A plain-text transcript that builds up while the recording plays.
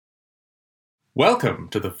Welcome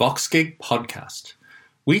to the VoxGig podcast.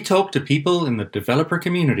 We talk to people in the developer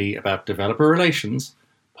community about developer relations,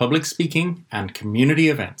 public speaking, and community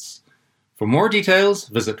events. For more details,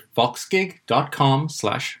 visit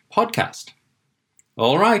voxgig.com/podcast.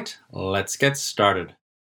 All right, let's get started.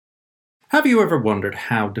 Have you ever wondered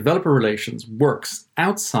how developer relations works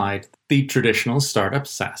outside the traditional startup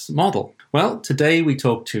SaaS model? Well, today we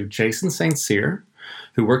talk to Jason St-Cyr,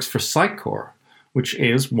 who works for Sitecore, which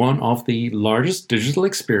is one of the largest digital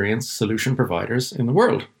experience solution providers in the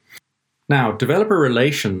world. Now, developer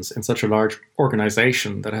relations in such a large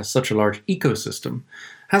organization that has such a large ecosystem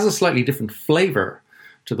has a slightly different flavor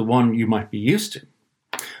to the one you might be used to.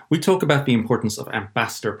 We talk about the importance of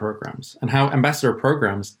ambassador programs and how ambassador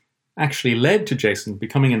programs actually led to Jason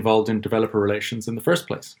becoming involved in developer relations in the first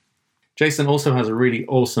place. Jason also has a really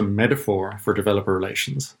awesome metaphor for developer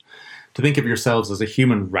relations: to think of yourselves as a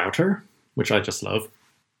human router, which I just love.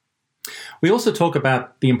 We also talk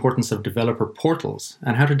about the importance of developer portals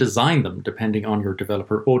and how to design them depending on your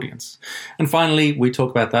developer audience. And finally, we talk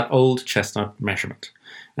about that old chestnut measurement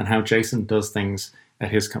and how Jason does things at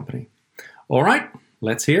his company. All right,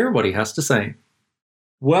 let's hear what he has to say.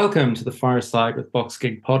 Welcome to the Fireside with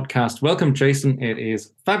VoxGig podcast. Welcome, Jason. It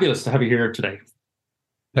is fabulous to have you here today.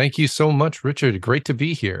 Thank you so much, Richard. Great to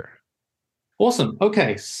be here. Awesome.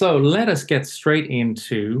 Okay, so let us get straight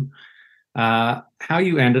into how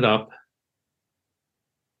you ended up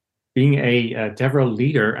being a DevRel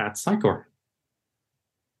leader at Sitecore.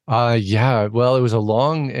 Well, it was a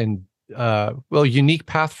long and unique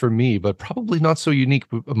path for me, but probably not so unique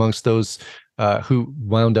amongst those who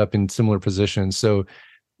wound up in similar positions. So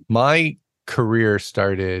my career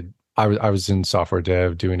started, I was in software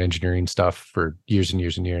dev doing engineering stuff for years and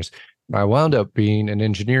years and years. I wound up being an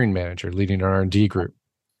engineering manager leading an R&D group,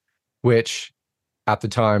 which at the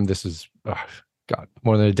time, this is,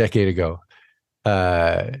 more than a decade ago.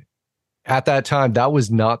 At that time, that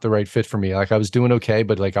was not the right fit for me. Like, I was doing okay,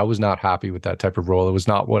 but I was not happy with that type of role. It was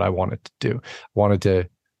not what I wanted to do. I wanted to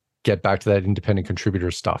get back to that independent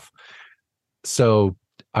contributor stuff. So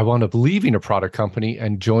I wound up leaving a product company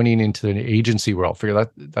and joining into an agency world. Figure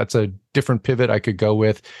that's a different pivot I could go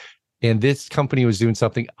with. And this company was doing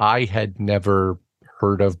something I had never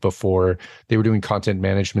heard of before. They were doing content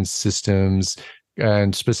management systems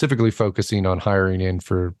and specifically focusing on hiring in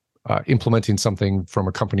for implementing something from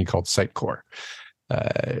a company called Sitecore.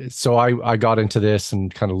 So I got into this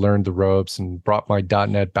and kind of learned the ropes and brought my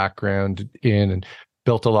 .NET background in and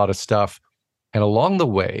built a lot of stuff. And along the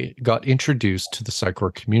way, got introduced to the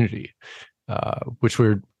Sitecore community, which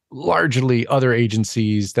were largely other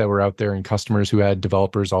agencies that were out there and customers who had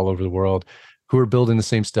developers all over the world who were building the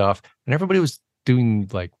same stuff. And everybody was doing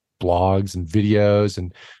blogs and videos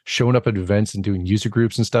and showing up at events and doing user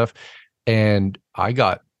groups and stuff. And I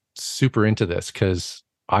got super into this because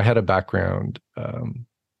I had a background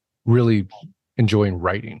really enjoying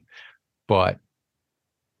writing. But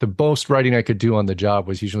the most writing I could do on the job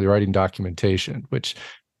was usually writing documentation, which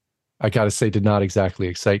I got to say did not exactly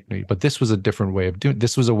excite me. But this was a different way of doing it.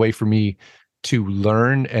 This was a way for me to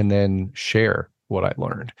learn and then share what I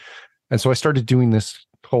learned. And so I started doing this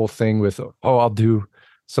whole thing with, I'll do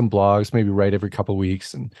some blogs, maybe write every couple of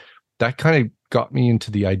weeks. And that kind of got me into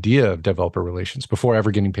the idea of developer relations before ever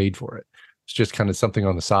getting paid for it. It's just kind of something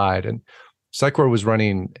on the side. And Sitecore was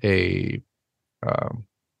running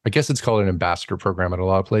I guess it's called an ambassador program at a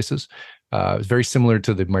lot of places. It was very similar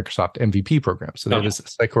to the Microsoft MVP program. So there was a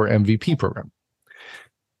Sitecore MVP program.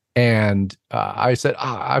 And I said,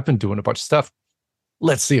 I've been doing a bunch of stuff.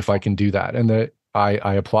 Let's see if I can do that. And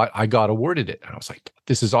I applied, I got awarded it. And I was like,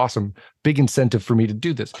 this is awesome. Big incentive for me to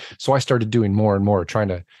do this. So I started doing more and more, trying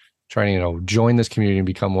to join this community and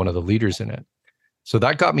become one of the leaders in it. So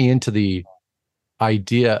that got me into the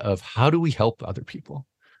idea of how do we help other people?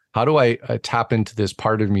 How do I tap into this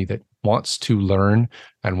part of me that wants to learn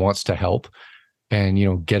and wants to help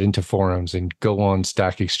and, get into forums and go on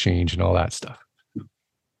Stack Exchange and all that stuff.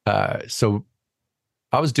 So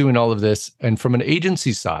I was doing all of this. And from an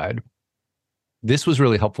agency side, this was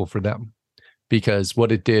really helpful for them because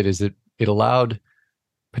what it did is it allowed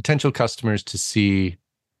potential customers to see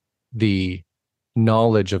the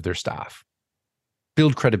knowledge of their staff,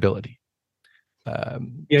 build credibility. So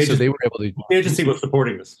they were able to. The agency was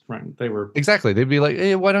supporting this, right? They were exactly. They'd be like,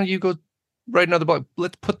 "Hey, why don't you go write another blog?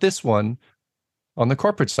 Let's put this one on the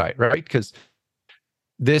corporate site, right?" Because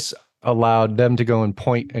this allowed them to go and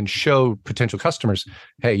point and show potential customers,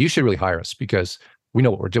 "Hey, you should really hire us because we know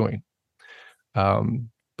what we're doing."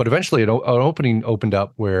 But eventually, an opening opened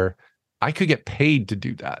up where I could get paid to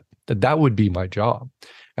do that. That would be my job,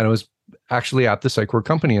 and it was actually at the Sitecore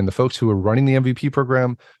company, and the folks who were running the MVP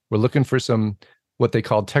program were looking for some what they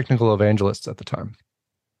called technical evangelists at the time.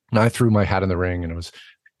 And I threw my hat in the ring, and it was,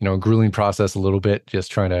 a grueling process a little bit,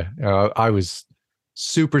 just trying to, I was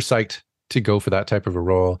super psyched to go for that type of a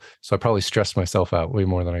role. So I probably stressed myself out way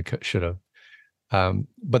more than I should have.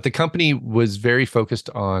 But the company was very focused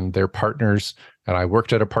on their partners, and I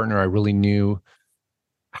worked at a partner. I really knew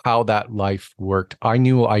how that life worked. I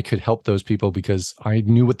knew I could help those people because I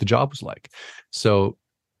knew what the job was like. So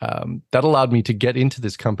that allowed me to get into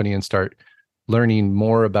this company and start learning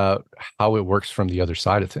more about how it works from the other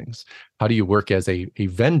side of things. How do you work as a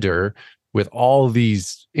vendor with all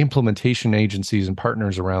these implementation agencies and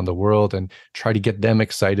partners around the world, and try to get them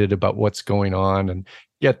excited about what's going on and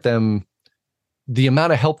get them the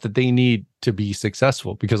amount of help that they need to be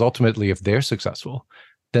successful? Because ultimately, if they're successful,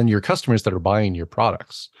 then your customers that are buying your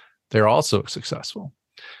products, they're also successful.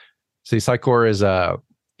 See, Sitecore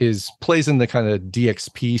is plays in the kind of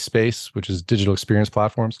DXP space, which is digital experience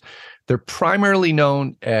platforms. They're primarily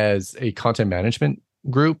known as a content management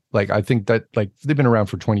group. Like, I think that they've been around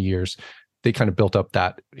for 20 years. They kind of built up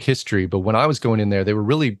that history. But when I was going in there, they were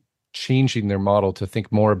really changing their model to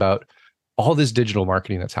think more about all this digital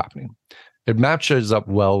marketing that's happening. It matches up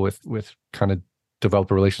well with kind of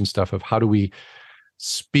developer relations stuff of how do we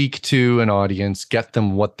speak to an audience, get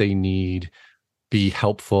them what they need, be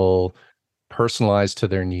helpful, personalized to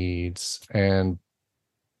their needs, and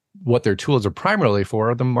what their tools are primarily for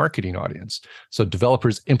are the marketing audience. So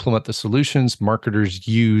developers implement the solutions, marketers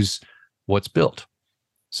use what's built.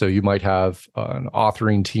 So you might have an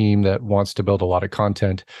authoring team that wants to build a lot of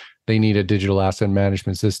content. They need a digital asset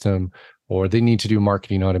management system, or they need to do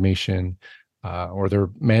marketing automation, or they're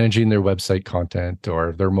managing their website content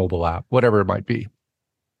or their mobile app, whatever it might be.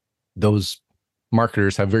 Those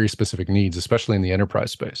marketers have very specific needs, especially in the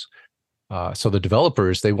enterprise space. So the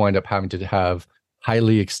developers, they wind up having to have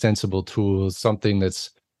highly extensible tools, something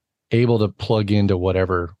that's able to plug into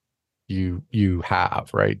whatever you have,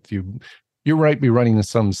 right? You might be running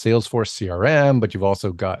some Salesforce CRM, but you've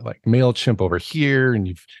also got like MailChimp over here,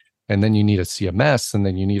 and then you need a CMS, and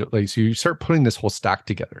then you need so you start putting this whole stack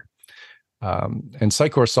together. And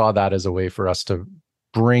Sitecore saw that as a way for us to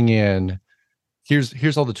bring in,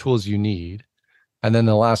 here's all the tools you need. And then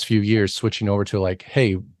the last few years switching over to like,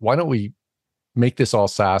 hey, why don't we make this all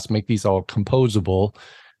SaaS, make these all composable,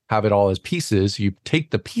 have it all as pieces. You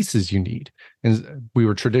take the pieces you need. And we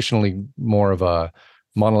were traditionally more of a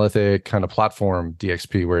monolithic kind of platform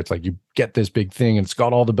DXP, where it's like you get this big thing and it's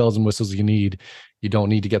got all the bells and whistles you need. You don't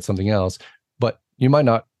need to get something else, but you might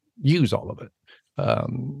not use all of it.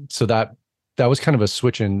 So that was kind of a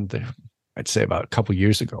switch in, I'd say about a couple of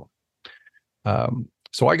years ago.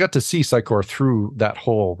 So I got to see Sitecore through that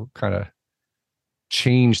whole kind of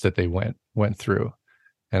change that they went through.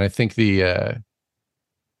 And I think the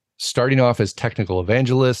starting off as technical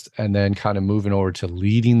evangelist and then kind of moving over to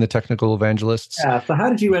leading the technical evangelists. Yeah. So how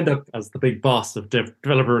did you end up as the big boss of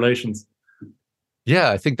developer relations?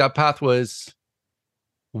 Yeah, I think that path was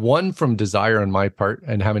one from desire on my part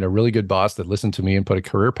and having a really good boss that listened to me and put a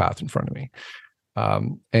career path in front of me.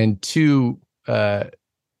 And two,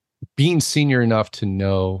 being senior enough to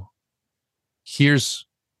know here's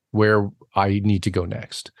where I need to go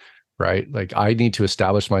next, right? Like I need to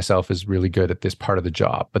establish myself as really good at this part of the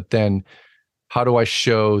job, but then how do I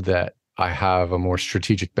show that I have a more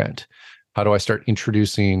strategic bent? How do I start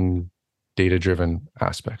introducing data-driven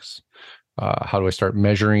aspects? How do I start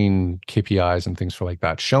measuring KPIs and things like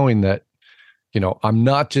that, showing that, I'm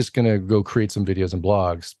not just going to go create some videos and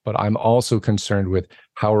blogs, but I'm also concerned with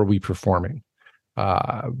how are we performing?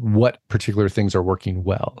 What particular things are working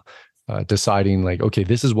well? Deciding like, okay,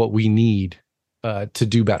 this is what we need to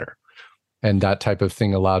do better. And that type of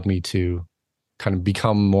thing allowed me to kind of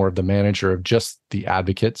become more of the manager of just the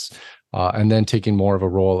advocates, and then taking more of a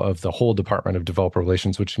role of the whole department of developer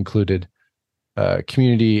relations, which included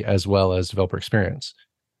community as well as developer experience.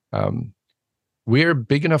 We're a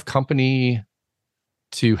big enough company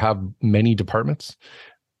to have many departments,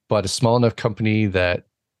 but a small enough company that,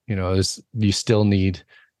 you still need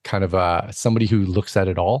kind of somebody who looks at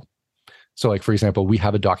it all. So like, for example, we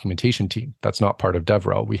have a documentation team that's not part of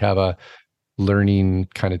DevRel. We have a learning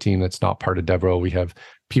kind of team that's not part of DevRel. We have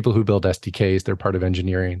people who build SDKs, they're part of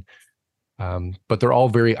engineering, but they're all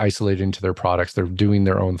very isolated into their products. They're doing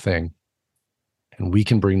their own thing. And we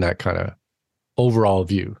can bring that kind of overall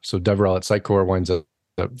view. So DevRel at Sitecore winds up,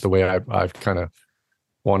 the way I've kind of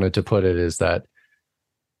wanted to put it is that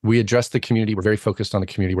we address the community. We're very focused on the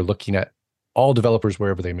community. We're looking at all developers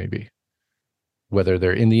wherever they may be, whether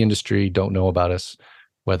they're in the industry, don't know about us,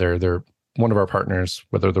 whether they're one of our partners,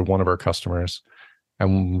 whether they're one of our customers.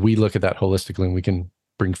 And we look at that holistically, and we can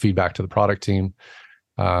bring feedback to the product team,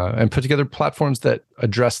 and put together platforms that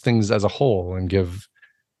address things as a whole and give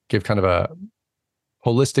kind of a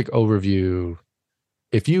holistic overview.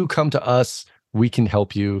 If you come to us, we can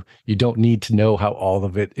help you. You don't need to know how all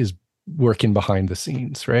of it is working behind the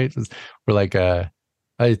scenes, right? We're like, I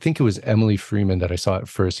think it was Emily Freeman that I saw it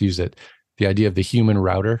first use it. The idea of the human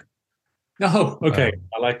router. Oh, okay.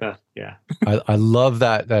 I like that. Yeah. I love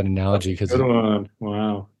that analogy, because good one.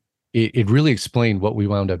 Wow. It really explained what we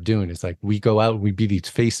wound up doing. It's like we go out and we be these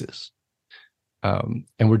faces. And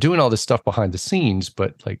we're doing all this stuff behind the scenes,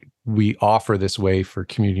 but like we offer this way for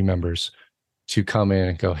community members to come in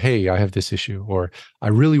and go, hey, I have this issue, or I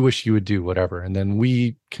really wish you would do whatever. And then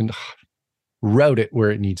we can route it where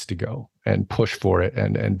it needs to go and push for it,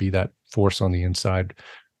 and be that force on the inside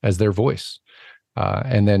as their voice.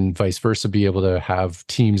 And then vice versa, be able to have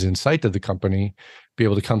teams inside of the company be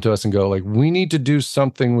able to come to us and go like, we need to do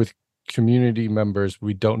something with community members.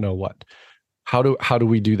 We don't know what. How do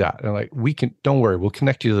we do that? And like, we can, don't worry, we'll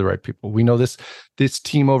connect you to the right people. We know this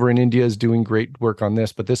team over in India is doing great work on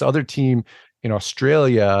this, but this other team in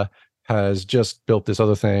Australia has just built this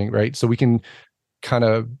other thing, right? So we can kind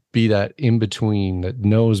of be that in between that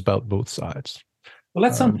knows about both sides. Well,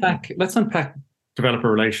 let's unpack developer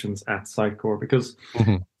relations at Sitecore, because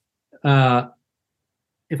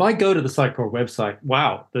if I go to the Sitecore website,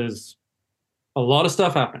 wow, there's a lot of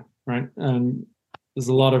stuff happening, right? And there's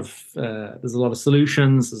a lot of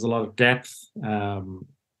solutions, there's a lot of depth.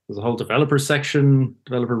 There's a whole developer section,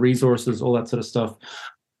 developer resources, all that sort of stuff.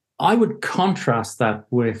 I would contrast that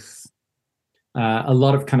with a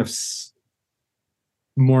lot of kind of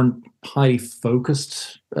more highly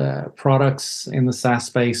focused products in the SaaS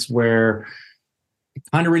space, where it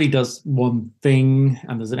kind of really does one thing,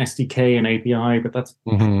 and there's an SDK and API, but that's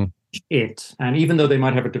it. And even though they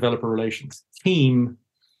might have a developer relations team,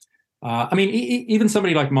 I mean, even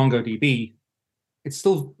somebody like MongoDB, it's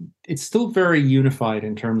still very unified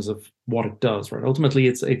in terms of what it does, right? Ultimately,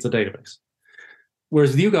 it's a database.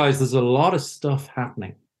 Whereas with you guys, there's a lot of stuff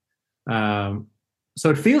happening. So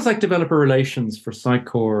it feels like developer relations for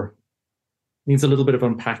Sitecore needs a little bit of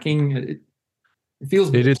unpacking.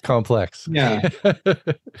 It is complex. Yeah.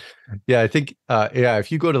 Yeah, I think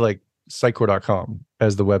if you go to like Sitecore.com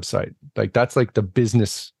as the website, like that's like the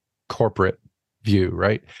business corporate view,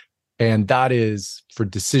 right? And that is for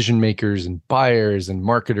decision makers and buyers and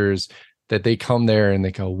marketers, that they come there and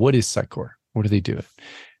they go, what is Sitecore? What do they do?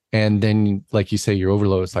 And then, like you say, your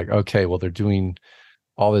overload is like, okay, well, they're doing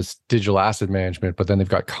all this digital asset management, but then they've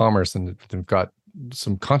got commerce and they've got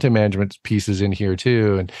some content management pieces in here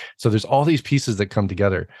too. And so there's all these pieces that come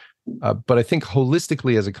together. But I think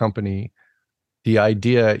holistically as a company, the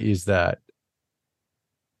idea is that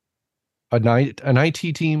an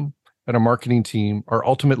IT team and a marketing team are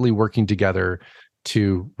ultimately working together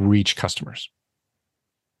to reach customers,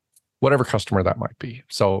 whatever customer that might be.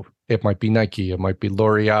 So it might be Nike, it might be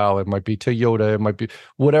L'Oreal, it might be Toyota, it might be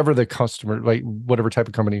whatever the customer, like whatever type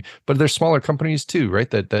of company. But there's smaller companies too, right?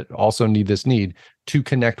 That also need to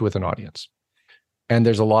connect with an audience. And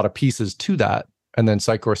there's a lot of pieces to that. And then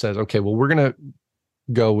Sitecore says, okay, well, we're going to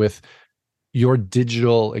go with your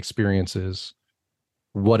digital experiences,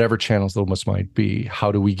 whatever channels those might be.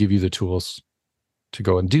 How do we give you the tools to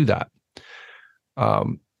go and do that?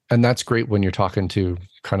 And that's great when you're talking to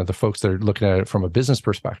kind of the folks that are looking at it from a business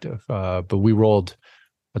perspective. But we rolled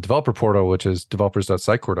a developer portal, which is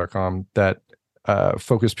developers.sitecore.com, that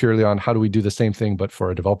focused purely on how do we do the same thing, but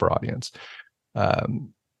for a developer audience.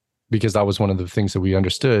 Because that was one of the things that we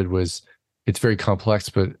understood was it's very complex,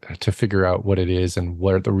 but to figure out what it is and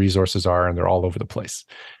where the resources are, and they're all over the place.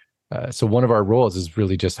 So one of our roles is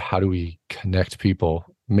really just how do we connect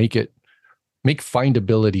people, make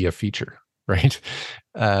findability a feature, right?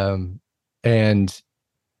 And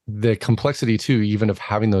the complexity too, even of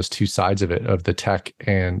having those two sides of it, of the tech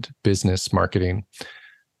and business marketing,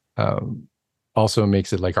 also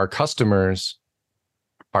makes it like our customers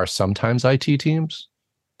are sometimes IT teams,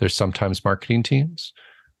 they're sometimes marketing teams,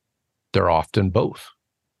 they're often both.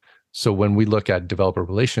 So when we look at developer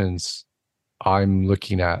relations, I'm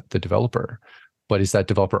looking at the developer, but is that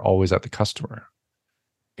developer always at the customer?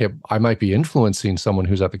 I might be influencing someone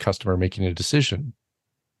who's at the customer making a decision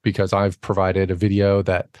because I've provided a video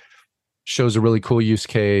that shows a really cool use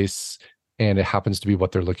case and it happens to be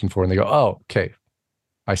what they're looking for. And they go, oh, okay,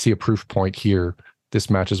 I see a proof point here. This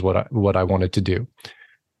matches what I wanted to do.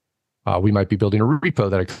 We might be building a repo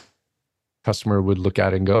that a customer would look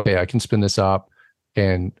at and go, hey, I can spin this up.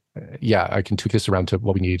 And I can tweak this around to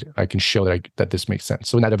what we need. I can show that this makes sense.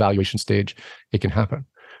 So in that evaluation stage, it can happen.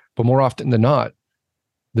 But more often than not,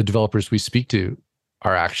 the developers we speak to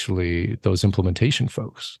are actually those implementation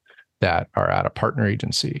folks that are at a partner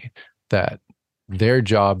agency that their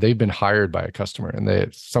job, they've been hired by a customer,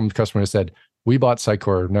 and some customer has said, we bought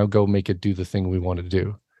Sitecore, now go make it do the thing we want to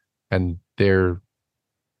do. And they're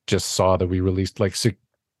just saw that we released like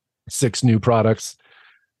six new products,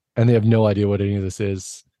 and they have no idea what any of this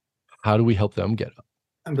is. How do we help them get up?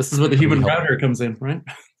 And this is where the human router comes in, right?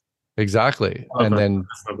 Exactly. And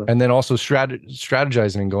then also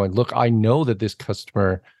strategizing and going, look, I know that this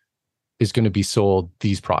customer is going to be sold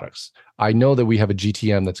these products. I know that we have a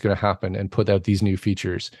GTM that's going to happen and put out these new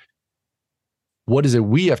features. What is it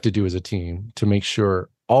we have to do as a team to make sure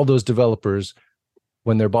all those developers,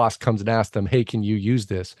 when their boss comes and asks them, hey, can you use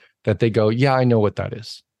this? That they go, yeah, I know what that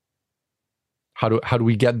is. How do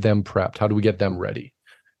we get them prepped? How do we get them ready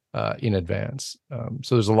in advance?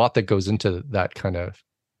 So there's a lot that goes into that kind of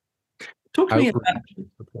talk to me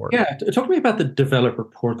about the developer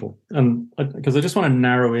portal, and because I just want to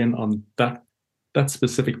narrow in on that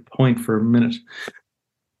specific point for a minute.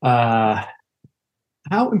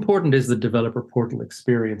 How important is the developer portal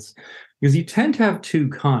experience? Because you tend to have two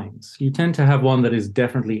kinds. You tend to have one that is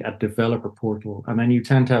definitely a developer portal, and then you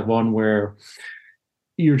tend to have one where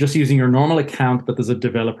you're just using your normal account, but there's a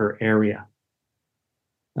developer area.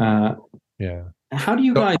 Yeah. How do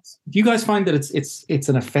you guys find that it's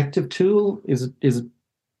an effective tool? Is it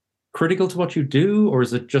critical to what you do, or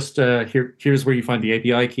is it just here's where you find the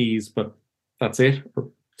API keys, but that's it? Or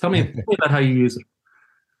tell me about how you use it.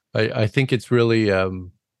 I think it's really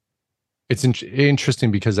it's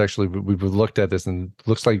interesting because actually we've looked at this, and it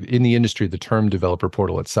looks like in the industry the term developer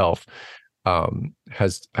portal itself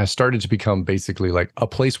has started to become basically like a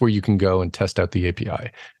place where you can go and test out the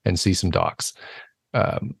API and see some docs,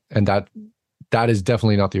 and that is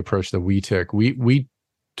definitely not the approach that we took. We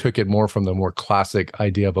took it more from the more classic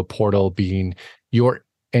idea of a portal being your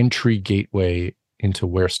entry gateway into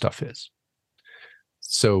where stuff is.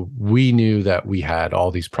 So we knew that we had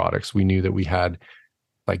all these products. We knew that we had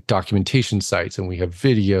like documentation sites, and we have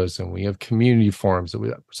videos, and we have community forums.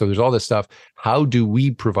 So there's all this stuff. How do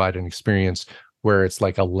we provide an experience where it's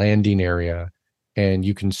like a landing area, and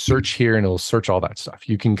you can search here and it'll search all that stuff?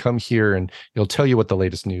 You can come here and it'll tell you what the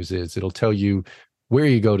latest news is. It'll tell you where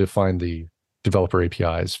you go to find the developer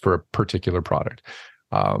APIs for a particular product.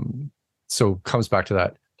 So it comes back to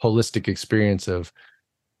that holistic experience of,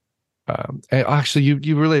 and actually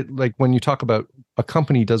you really, like when you talk about a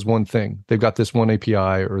company does one thing, they've got this one API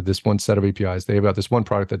or this one set of APIs, they've got this one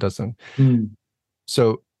product that does something.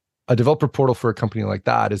 So a developer portal for a company like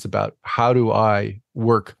that is about, how do I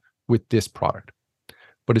work with this product?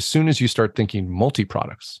 But as soon as you start thinking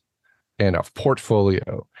multi-products and a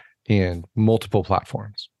portfolio and multiple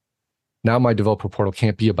platforms, now my developer portal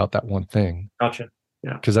can't be about that one thing. Gotcha.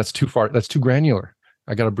 Yeah. Because that's too far, that's too granular.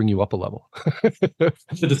 I got to bring you up a level.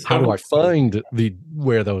 How do I find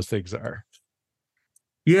where those things are?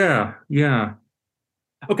 Yeah.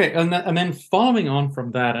 Okay, and then following on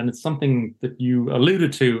from that, and it's something that you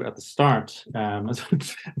alluded to at the start.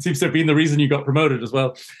 It seems to have been the reason you got promoted as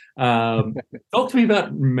well. Talk to me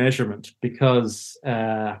about measurement, because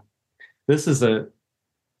this is a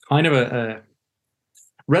kind of a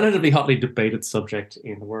relatively hotly debated subject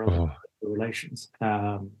in the world of relations.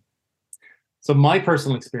 So my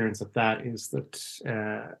personal experience of that is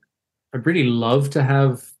that I'd really love to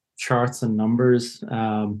have charts and numbers,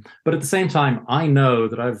 but at the same time, I know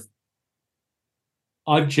that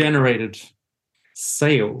I've generated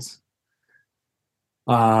sales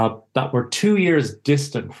that were 2 years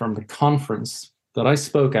distant from the conference that I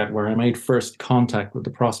spoke at, where I made first contact with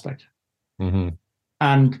the prospect. Mm-hmm.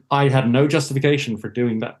 And I had no justification for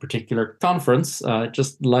doing that particular conference.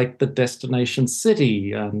 Just like the destination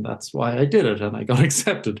city, and that's why I did it, and I got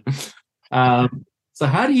accepted. So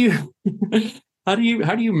how do you how do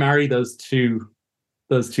you marry those two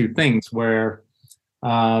things, where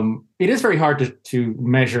it is very hard to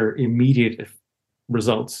measure immediate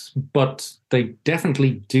results, but they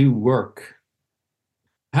definitely do work.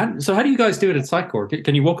 So how do you guys do it at Sitecore?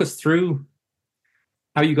 Can you walk us through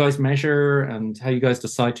how you guys measure and how you guys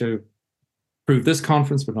decide to approve this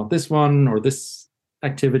conference but not this one, or this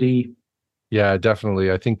activity? Yeah,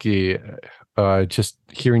 definitely. I think just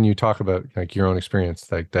hearing you talk about like your own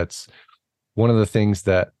experience, like that's one of the things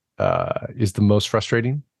that is the most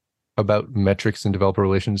frustrating about metrics and developer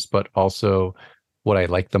relations, but also what I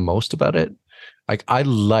like the most about it. Like, I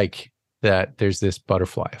like that there's this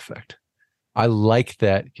butterfly effect. I like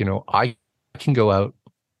that, I can go out,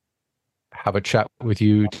 have a chat with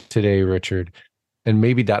you today, Richard, and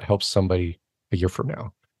maybe that helps somebody a year from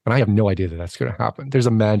now. And I have no idea that that's going to happen. There's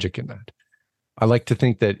a magic in that. I like to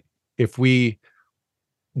think that if we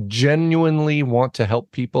genuinely want to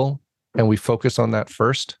help people and we focus on that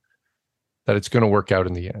first, that it's going to work out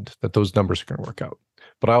in the end, that those numbers are going to work out.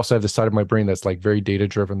 But I also have the side of my brain that's like very data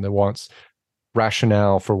driven, that wants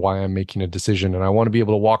rationale for why I'm making a decision. And I want to be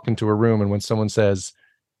able to walk into a room, and when someone says,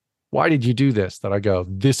 why did you do this? That I go,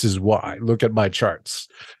 this is why. Look at my charts.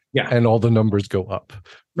 Yeah. And all the numbers go up.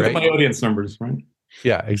 Look right? at my audience numbers, right?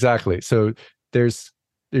 Yeah, exactly. So there's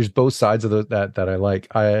both sides of that I like.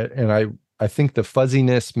 I think the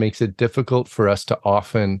fuzziness makes it difficult for us to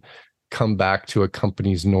often come back to a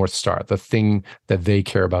company's North Star, the thing that they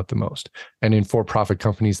care about the most. And in for-profit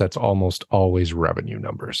companies, that's almost always revenue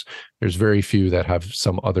numbers. There's very few that have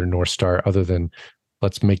some other North Star other than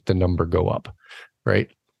let's make the number go up, right?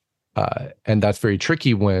 And that's very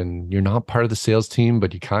tricky when you're not part of the sales team,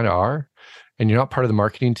 but you kind of are. And you're not part of the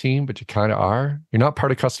marketing team, but you kind of are. You're not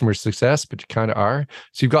part of customer success, but you kind of are.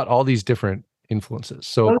 So you've got all these different influences.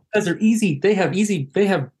 So those guys are easy. They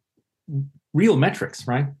have real metrics,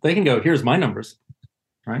 right? They can go, here's my numbers,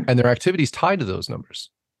 right? And their activities tied to those numbers.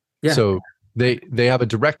 Yeah. So they have a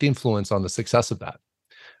direct influence on the success of that.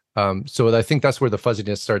 So I think that's where the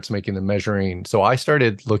fuzziness starts making the measuring. So I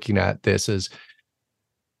started looking at this as,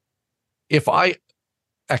 if I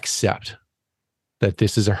accept that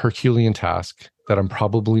this is a Herculean task that I'm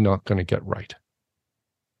probably not going to get right,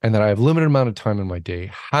 and that I have a limited amount of time in my day,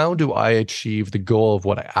 how do I achieve the goal of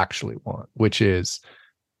what I actually want, which is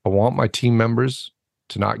I want my team members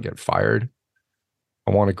to not get fired.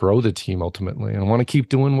 I want to grow the team ultimately, and I want to keep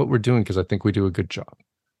doing what we're doing because I think we do a good job.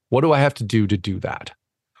 What do I have to do that?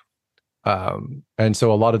 And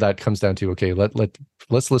so a lot of that comes down to, okay,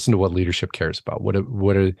 let's listen to what leadership cares about.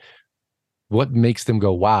 What makes them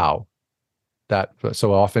go, wow?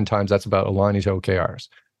 So oftentimes that's about aligning to OKRs.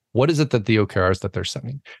 What is it that the OKRs that they're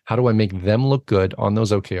setting? How do I make them look good on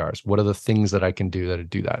those OKRs? What are the things that I can do that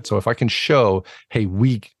do that? So if I can show, hey,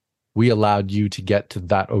 we allowed you to get to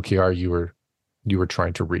that OKR you were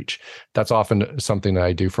trying to reach. That's often something that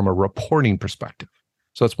I do from a reporting perspective.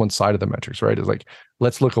 So that's one side of the metrics, right? Is like,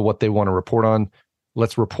 let's look at what they want to report on.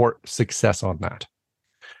 Let's report success on that.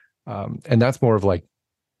 And that's more of like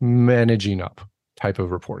managing up type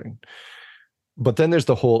of reporting. But then there's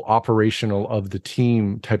the whole operational of the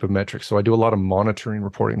team type of metrics. So I do a lot of monitoring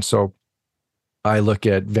reporting. So I look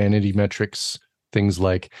at vanity metrics, things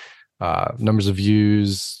like numbers of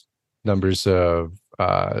views, numbers of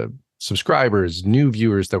subscribers, new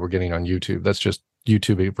viewers that we're getting on YouTube. That's just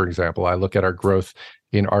YouTube, for example. I look at our growth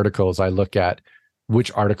in articles. I look at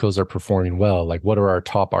which articles are performing well, like what are our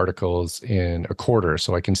top articles in a quarter,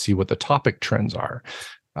 so I can see what the topic trends are.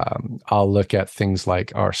 I'll look at things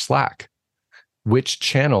like our Slack, which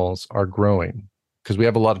channels are growing, because we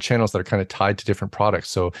have a lot of channels that are kind of tied to different products.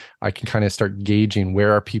 So I can kind of start gauging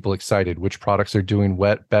where are people excited, which products are doing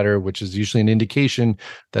better, which is usually an indication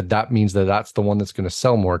that means that that's the one that's going to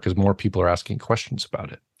sell more, because more people are asking questions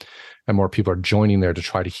about it and more people are joining there to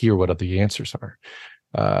try to hear what the answers are.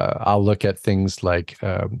 I'll look at things like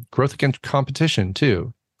growth against competition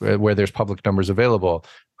too, where there's public numbers available.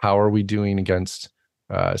 How are we doing against,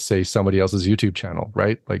 say, somebody else's YouTube channel,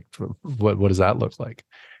 right? Like, what does that look like?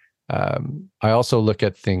 I also look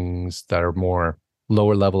at things that are more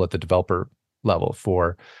lower level at the developer level,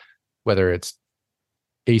 for whether it's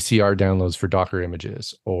ACR downloads for Docker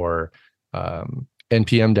images or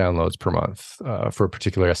NPM downloads per month for a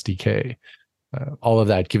particular SDK. All of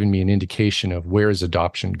that giving me an indication of where is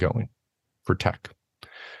adoption going for tech.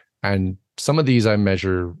 And some of these I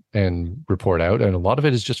measure and report out, and a lot of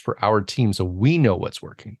it is just for our team, so we know what's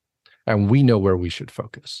working and we know where we should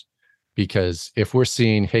focus. Because if we're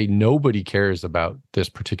seeing, hey, nobody cares about this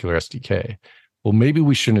particular SDK, well, maybe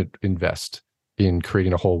we shouldn't invest in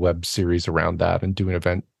creating a whole web series around that and doing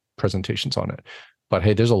event presentations on it. But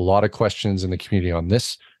hey, there's a lot of questions in the community on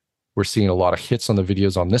this. We're seeing a lot of hits on the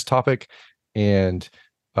videos on this topic, and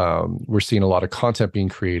we're seeing a lot of content being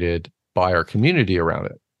created by our community around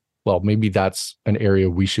it. Well, maybe that's an area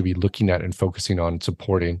we should be looking at and focusing on and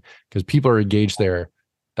supporting, because people are engaged there.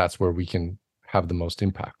 That's where we can have the most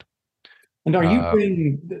impact. And are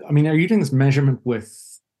you doing this measurement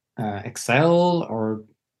with Excel, or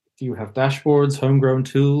do you have dashboards, homegrown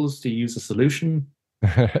tools? Do you use a solution?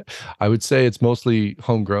 I would say it's mostly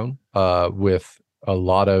homegrown, with a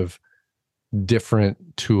lot of different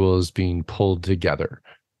tools being pulled together.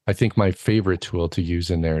 I think my favorite tool to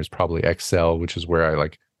use in there is probably Excel, which is where I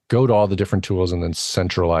go to all the different tools and then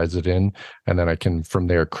centralize it in, and then I can from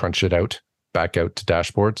there crunch it back out to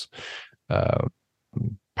dashboards.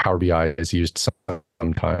 Power BI is used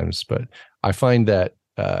sometimes, but I find that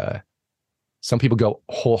some people go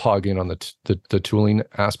whole hog in on the tooling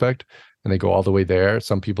aspect, and they go all the way there.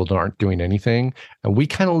 Some people aren't doing anything. And we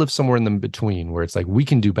kind of live somewhere in the between where it's like, we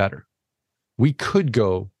can do better. We could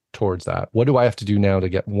go towards that. What do I have to do now to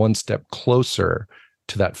get one step closer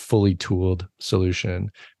to that fully tooled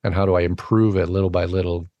solution? And how do I improve it little by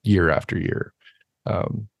little, year after year?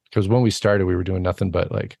 Because when we started, we were doing nothing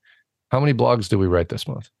but like, how many blogs do we write this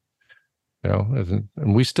month? You know,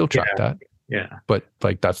 and we still track that. Yeah. But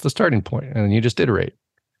like, that's the starting point. And then you just iterate.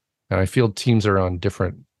 And I feel teams are on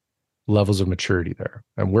different levels of maturity there.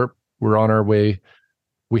 And we're on our way.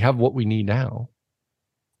 We have what we need now.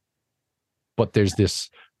 But there's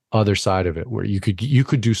other side of it where you could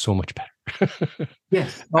do so much better.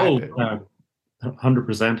 Yes. Oh,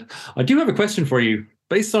 100%. I do have a question for you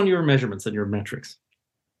based on your measurements and your metrics.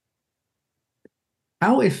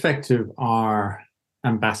 How effective are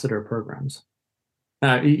ambassador programs?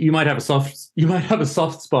 You might have a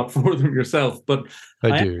soft spot for them yourself, but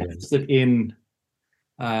I'm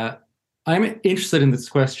interested in this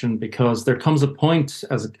question because there comes a point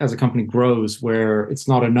as a company grows where it's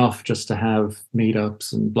not enough just to have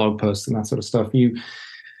meetups and blog posts and that sort of stuff. You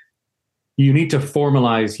need to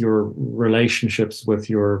formalize your relationships with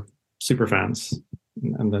your super fans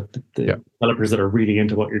and the developers that are really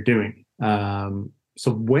into what you're doing.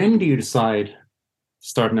 So when do you decide to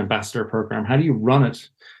start an ambassador program? How do you run it?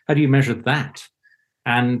 How do you measure that?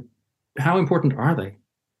 And how important are they?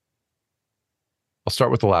 I'll start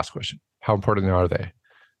with the last question. How important are they?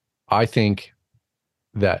 I think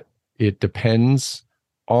that it depends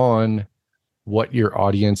on what your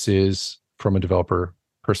audience is from a developer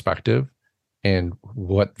perspective and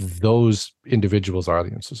what those individuals'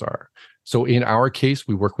 audiences are. So in our case,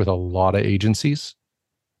 we work with a lot of agencies.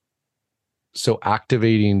 So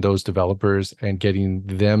activating those developers and getting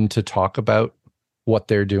them to talk about what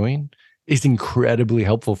they're doing is incredibly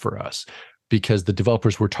helpful for us, because the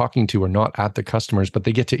developers we're talking to are not at the customers, but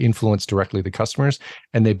they get to influence directly the customers,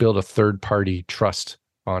 and they build a third-party trust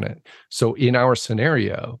on it. So in our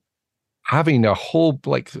scenario, having a whole,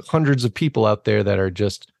 like, hundreds of people out there that are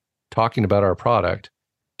just talking about our product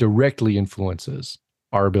directly influences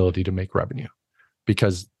our ability to make revenue,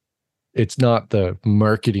 because it's not the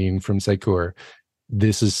marketing from Sitecore.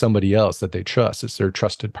 This is somebody else that they trust. It's their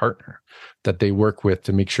trusted partner that they work with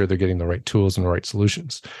to make sure they're getting the right tools and the right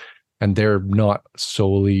solutions. And they're not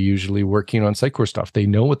solely usually working on Sitecore stuff. They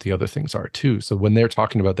know what the other things are too. So when they're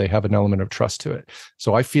talking about, they have an element of trust to it.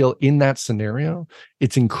 So I feel in that scenario,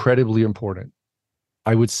 it's incredibly important.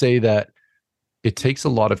 I would say that it takes a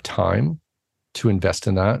lot of time to invest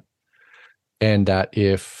in that. And that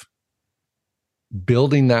if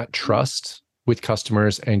building that trust with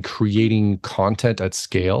customers and creating content at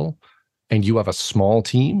scale, and you have a small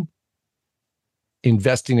team,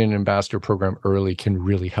 investing in an ambassador program early can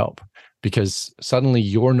really help, because suddenly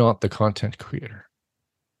you're not the content creator.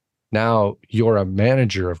 Now you're a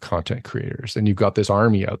manager of content creators, and you've got this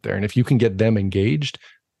army out there. And if you can get them engaged,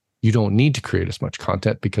 you don't need to create as much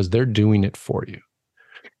content because they're doing it for you.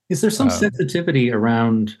 Is there some sensitivity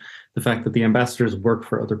around the fact that the ambassadors work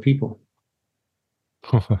for other people?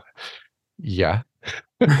 Yeah.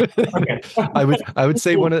 Okay. I would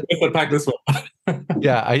say one of pack this one.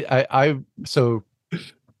 Yeah, so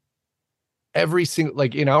every single,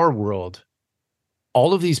 like, in our world,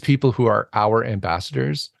 all of these people who are our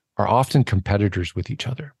ambassadors are often competitors with each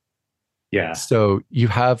other. Yeah. So you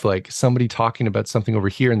have like somebody talking about something over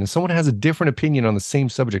here, and then someone has a different opinion on the same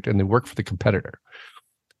subject, and they work for the competitor.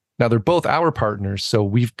 Now they're both our partners, so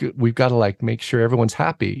we've got to like make sure everyone's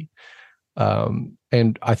happy.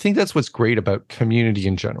 And I think that's what's great about community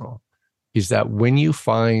in general, is that when you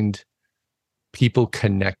find people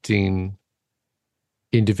connecting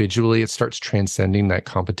individually, it starts transcending that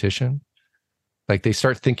competition. Like they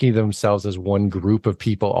start thinking of themselves as one group of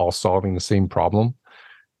people all solving the same problem,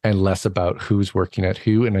 and less about who's working at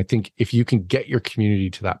who. And I think if you can get your community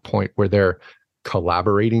to that point where they're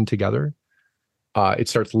collaborating together, it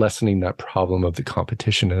starts lessening that problem of the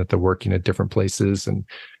competition and that they're working at different places. And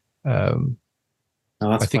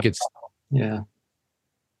I think it's, yeah.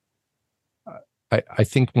 I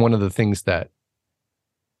think one of the things that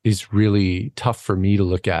is really tough for me to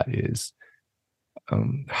look at is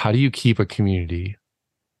how do you keep a community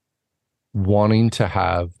wanting to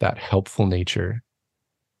have that helpful nature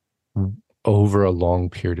over a long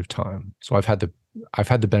period of time? So I've had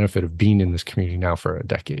the benefit of being in this community now for a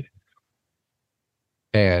decade,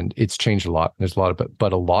 and it's changed a lot. There's a lot of it,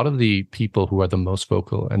 but a lot of the people who are the most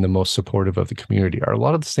vocal and the most supportive of the community are a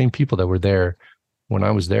lot of the same people that were there when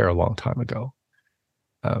I was there a long time ago.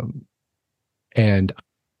 And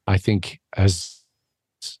I think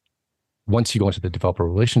once you go into the developer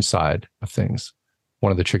relations side of things,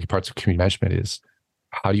 one of the tricky parts of community management is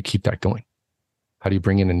how do you keep that going? How do you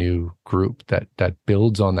bring in a new group that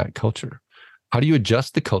builds on that culture? How do you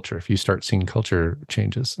adjust the culture if you start seeing culture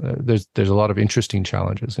changes? There's a lot of interesting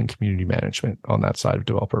challenges in community management on that side of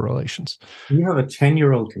developer relations. You have a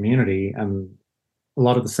 10-year-old community and a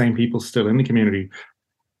lot of the same people still in the community.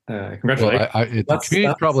 Congratulations. Well, the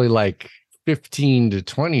community is probably like 15 to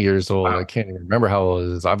 20 years old. Wow. I can't even remember how old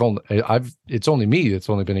it is. It's only me that's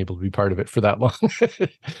only been able to be part of it for that long.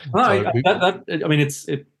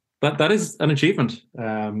 That is an achievement.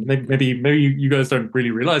 Maybe you guys don't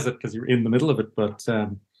really realize it because you're in the middle of it, but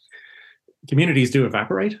communities do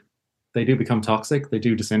evaporate. They do become toxic. They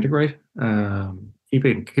do disintegrate.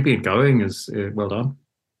 Keeping it going is well done.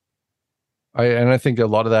 I think a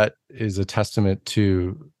lot of that is a testament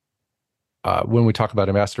to when we talk about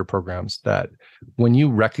ambassador programs, that when you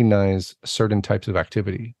recognize certain types of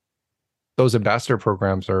activity, those ambassador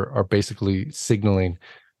programs are basically signaling,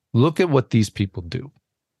 look at what these people do.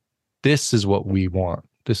 This is what we want.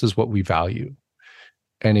 This is what we value.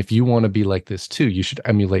 And if you want to be like this too, you should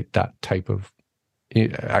emulate that type of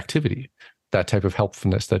activity, that type of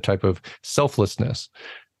helpfulness, that type of selflessness,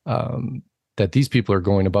 that these people are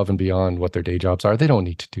going above and beyond what their day jobs are. They don't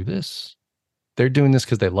need to do this. They're doing this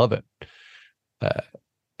because they love it.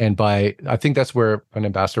 I think that's where an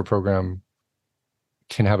ambassador program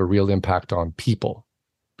can have a real impact on people.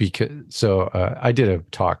 I did a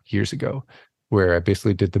talk years ago where I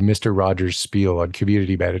basically did the Mr. Rogers spiel on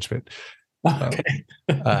community management,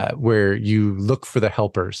 where you look for the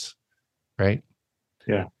helpers, right?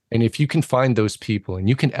 Yeah. And if you can find those people and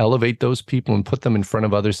you can elevate those people and put them in front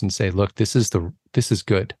of others and say, look, this is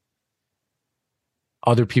good.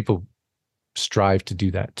 Other people strive to do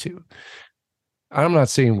that too. I'm not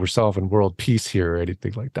saying we're solving world peace here or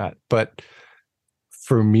anything like that, but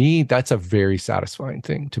for me, that's a very satisfying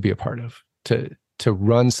thing to be a part of, to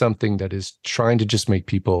run something that is trying to just make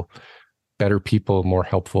people better people, more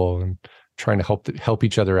helpful, and trying to help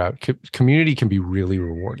each other out. Community can be really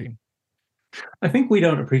rewarding. I think we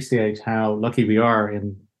don't appreciate how lucky we are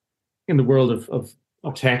in the world of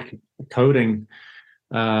tech, coding.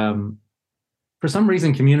 For some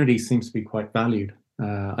reason, community seems to be quite valued.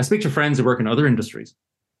 I speak to friends who work in other industries.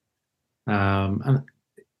 And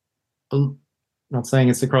I'm not saying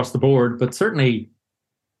it's across the board, but certainly,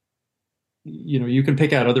 you can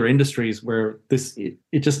pick out other industries where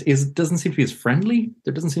it just doesn't seem to be as friendly.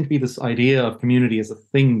 There doesn't seem to be this idea of community as a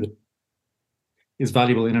thing that is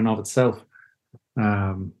valuable in and of itself.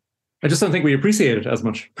 I just don't think we appreciate it as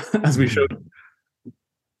much as we should.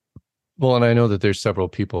 Well, and I know that there's several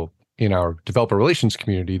people in our developer relations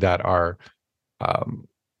community that are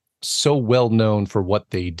so well known for what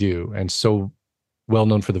they do and so well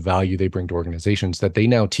known for the value they bring to organizations that they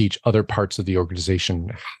now teach other parts of the organization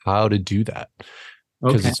how to do that.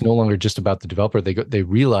 Because it's no longer just about the developer. They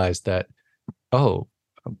realize that,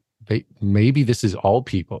 maybe this is all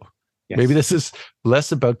people. Yes. Maybe this is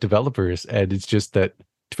less about developers, and it's just that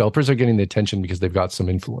developers are getting the attention because they've got some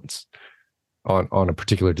influence on a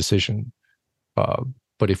particular decision.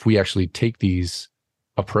 But if we actually take these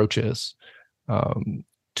approaches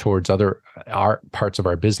towards our parts of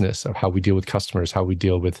our business, of how we deal with customers, how we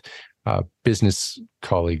deal with business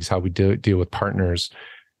colleagues, how we deal with partners,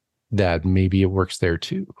 that maybe it works there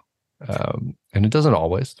too. And it doesn't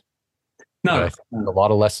always. No, I think a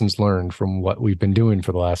lot of lessons learned from what we've been doing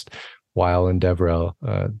for the last while in DevRel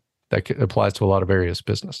that applies to a lot of areas of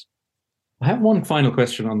business. I have one final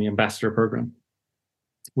question on the ambassador program,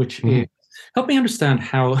 which is, help me understand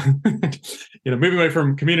how, moving away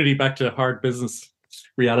from community back to hard business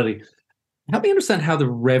reality, help me understand how the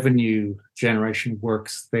revenue generation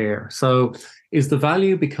works there. So is the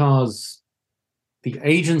value because the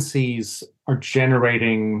agencies are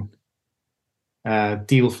generating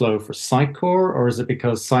deal flow for Sitecore, or is it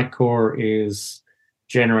because Sitecore is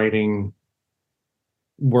generating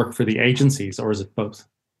work for the agencies, or is it both?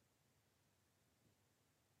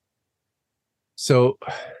 So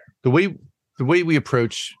the way we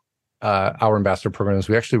approach our ambassador program is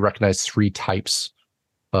we actually recognize 3 types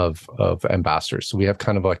of ambassadors. So we have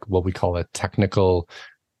kind of like what we call a technical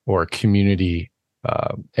or community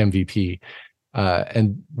MVP,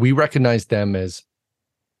 and we recognize them as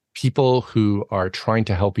people who are trying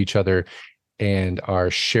to help each other and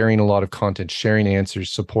are sharing a lot of content, sharing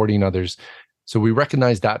answers, supporting others. So we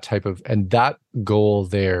recognize that and that goal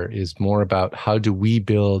there is more about how do we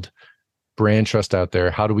build brand trust out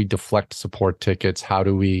there? How do we deflect support tickets? How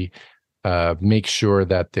do we make sure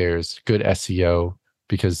that there's good SEO?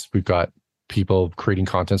 Because we've got people creating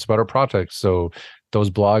contents about our projects. So those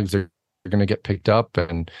blogs are going to get picked up,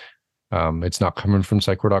 and it's not coming from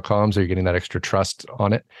Sitecore.com, so you're getting that extra trust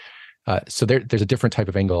on it. So there's a different type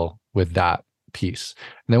of angle with that piece.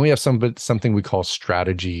 And then we have something we call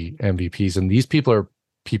strategy MVPs. And these people are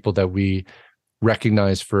people that we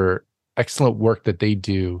recognize for excellent work that they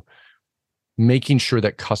do, making sure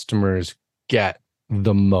that customers get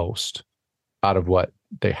the most out of what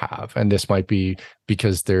they have. And this might be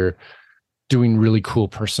because they're doing really cool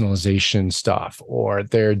personalization stuff, or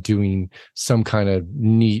they're doing some kind of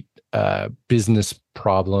neat business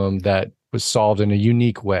problem that was solved in a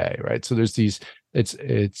unique way, right? So there's these,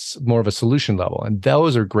 it's more of a solution level. And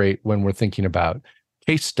those are great when we're thinking about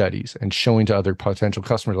case studies and showing to other potential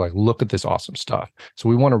customers, like, look at this awesome stuff. So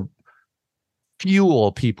we want to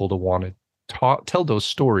fuel people to want to tell those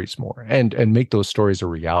stories more and make those stories a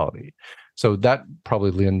reality. So that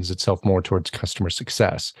probably lends itself more towards customer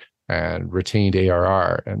success and retained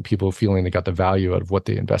ARR and people feeling they got the value out of what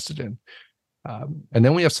they invested in. And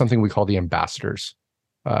then we have something we call the ambassadors.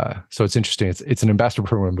 So it's interesting. It's an ambassador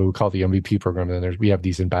program, but we call it the MVP program. And then we have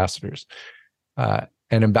these ambassadors. And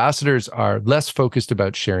ambassadors are less focused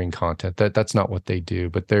about sharing content. That's not what they do.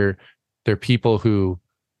 But they're people who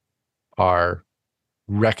are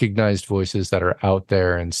recognized voices that are out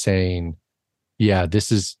there and saying, yeah,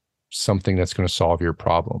 this is something that's going to solve your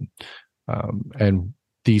problem. And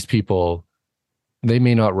these people, they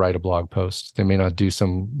may not write a blog post. They may not do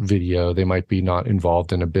some video. They might be not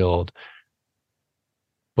involved in a build.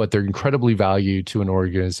 But they're incredibly valued to an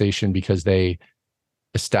organization because they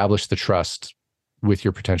establish the trust with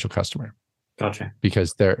your potential customer. Gotcha.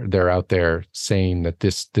 Because they're out there saying that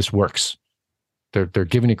this works. They're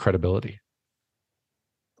giving it credibility.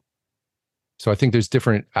 So I think there's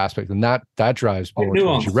different aspects, and that drives more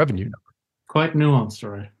towards your revenue number. Quite nuanced,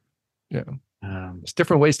 right? Yeah. There's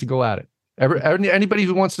different ways to go at it. Anybody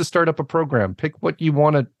who wants to start up a program, pick what you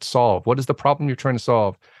want to solve. What is the problem you're trying to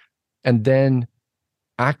solve? And then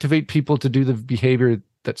activate people to do the behavior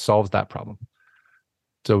that solves that problem.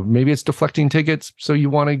 So maybe it's deflecting tickets. So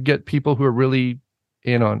you want to get people who are really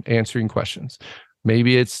in on answering questions.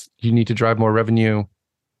 Maybe it's you need to drive more revenue,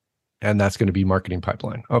 and that's going to be marketing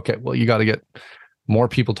pipeline. Okay, well, you got to get more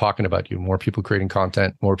people talking about you, more people creating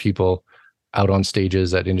content, more people out on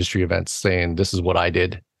stages at industry events saying, this is what I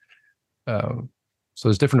did. So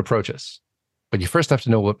there's different approaches, but you first have to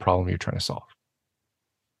know what problem you're trying to solve.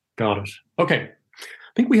 Got it. Okay.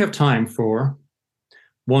 I think we have time for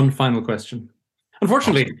one final question.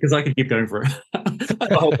 Unfortunately, because I could keep going for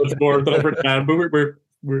a whole bunch more that I've written down, but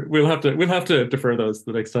we'll have to defer those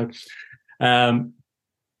the next time.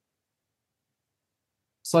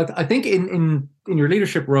 So I think in your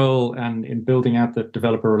leadership role and in building out the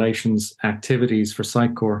developer relations activities for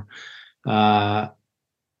Sitecore,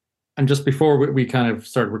 and just before we kind of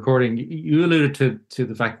started recording, you alluded to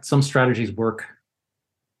the fact that some strategies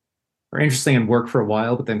are interesting and work for a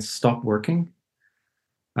while, but then stop working.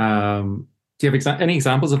 Do you have any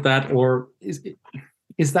examples of that, or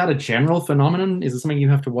is that a general phenomenon? Is it something you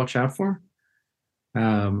have to watch out for?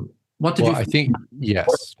 What did you? I think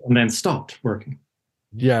yes, and then stopped working.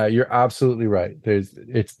 Yeah, you're absolutely right.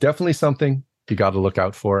 It's definitely something you got to look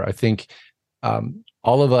out for. I think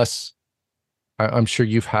all of us, I'm sure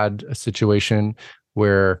you've had a situation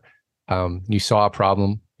where you saw a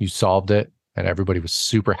problem, you solved it, and everybody was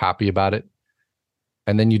super happy about it.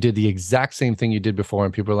 And then you did the exact same thing you did before,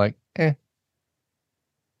 and people are like,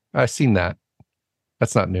 I've seen that.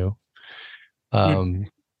 That's not new.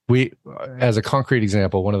 We, as a concrete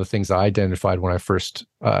example, one of the things I identified when I first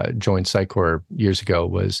joined Sitecore years ago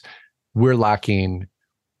was we're lacking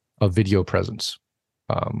a video presence.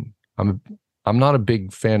 I'm not a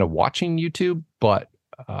big fan of watching YouTube, but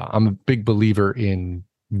I'm a big believer in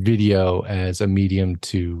video as a medium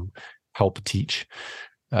to help teach.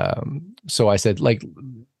 So I said, like,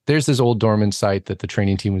 there's this old dormant site that the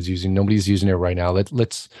training team was using. Nobody's using it right now.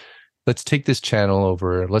 Let's take this channel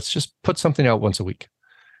over. Let's just put something out once a week.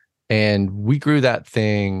 And we grew that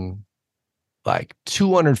thing like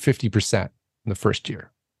 250% in the first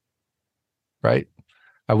year, right?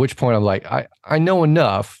 At which point I'm like, I know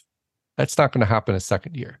enough. That's not going to happen a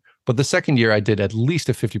second year. But the second year I did at least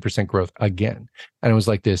a 50% growth again. And it was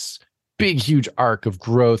like this big, huge arc of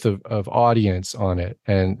growth of audience on it.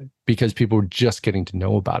 And because people were just getting to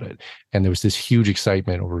know about it. And there was this huge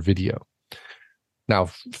excitement over video. Now,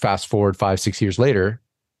 fast forward 5-6 years later,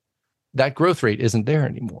 that growth rate isn't there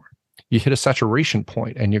anymore. You hit a saturation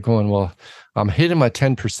point and you're going, well, I'm hitting my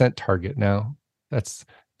 10% target now. That's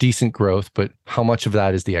decent growth, but how much of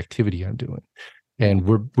that is the activity I'm doing? And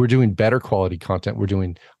we're doing better quality content. We're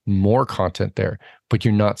doing more content there, but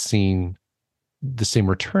you're not seeing the same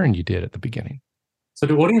return you did at the beginning. So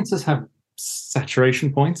do audiences have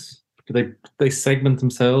saturation points? Do they segment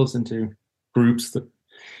themselves into groups that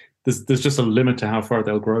there's just a limit to how far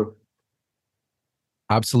they'll grow.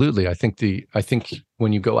 Absolutely. I think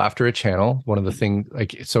when you go after a channel, one of the things,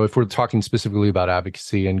 like, so if we're talking specifically about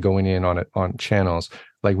advocacy and going in on it on channels,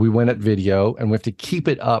 like we went at video and we have to keep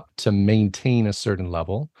it up to maintain a certain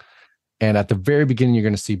level. And at the very beginning, you're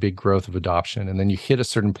going to see big growth of adoption. And then you hit a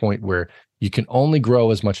certain point where you can only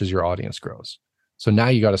grow as much as your audience grows. So now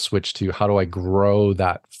you got to switch to, how do I grow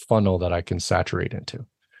that funnel that I can saturate into?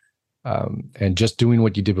 And just doing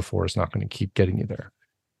what you did before is not going to keep getting you there.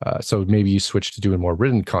 So maybe you switch to doing more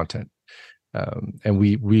written content. And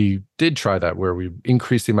we did try that, where we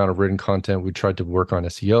increased the amount of written content. We tried to work on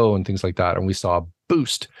SEO and things like that. And we saw a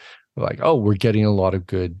boost. We're like, oh, we're getting a lot of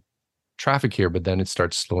good traffic here, but then it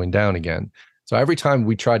starts slowing down again. So every time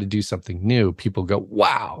we try to do something new, people go,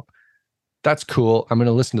 wow, that's cool. I'm going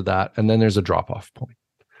to listen to that. And then there's a drop-off point.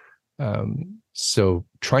 So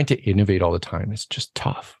trying to innovate all the time is just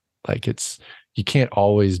tough. Like, you can't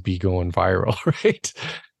always be going viral, right?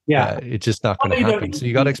 Yeah. It's just not going to happen. So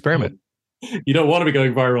you got to experiment. You don't want to be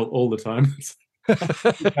going viral all the time.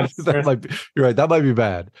 You're right. That might be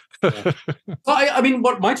bad. Yeah. So I mean,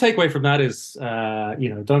 what my takeaway from that is,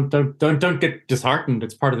 don't get disheartened.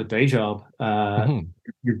 It's part of the day job.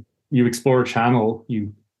 You explore a channel,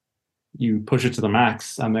 you push it to the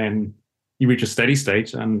max, and then you reach a steady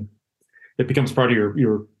state, and it becomes part of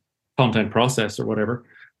your content process or whatever.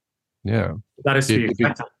 Yeah, that is to be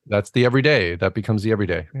expected. That's the everyday. That becomes the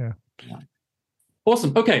everyday. Yeah.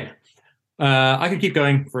 Awesome. Okay, I could keep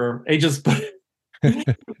going for ages, but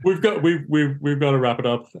we've got to wrap it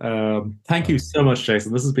up. Thank you so much,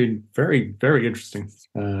 Jason. This has been very, very interesting.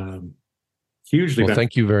 Hugely. Well,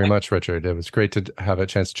 thank you very much, Richard. It was great to have a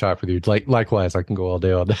chance to chat with you. Likewise, I can go all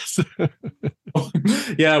day on this.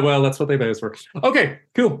 Yeah, well, that's what they pay us for. Okay,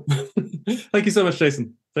 cool. Thank you so much,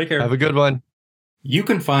 Jason. Take care. Have a good one. You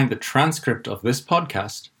can find the transcript of this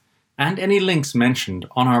podcast and any links mentioned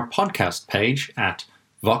on our podcast page at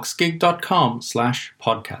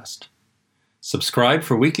voxgig.com/podcast. Subscribe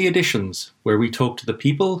for weekly editions where we talk to the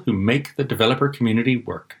people who make the developer community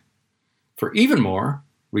work. For even more,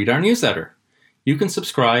 read our newsletter. You can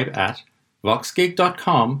subscribe at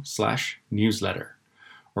voxgig.com/newsletter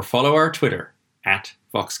or follow our Twitter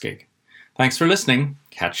 @voxgig. Thanks for listening.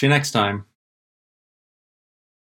 Catch you next time.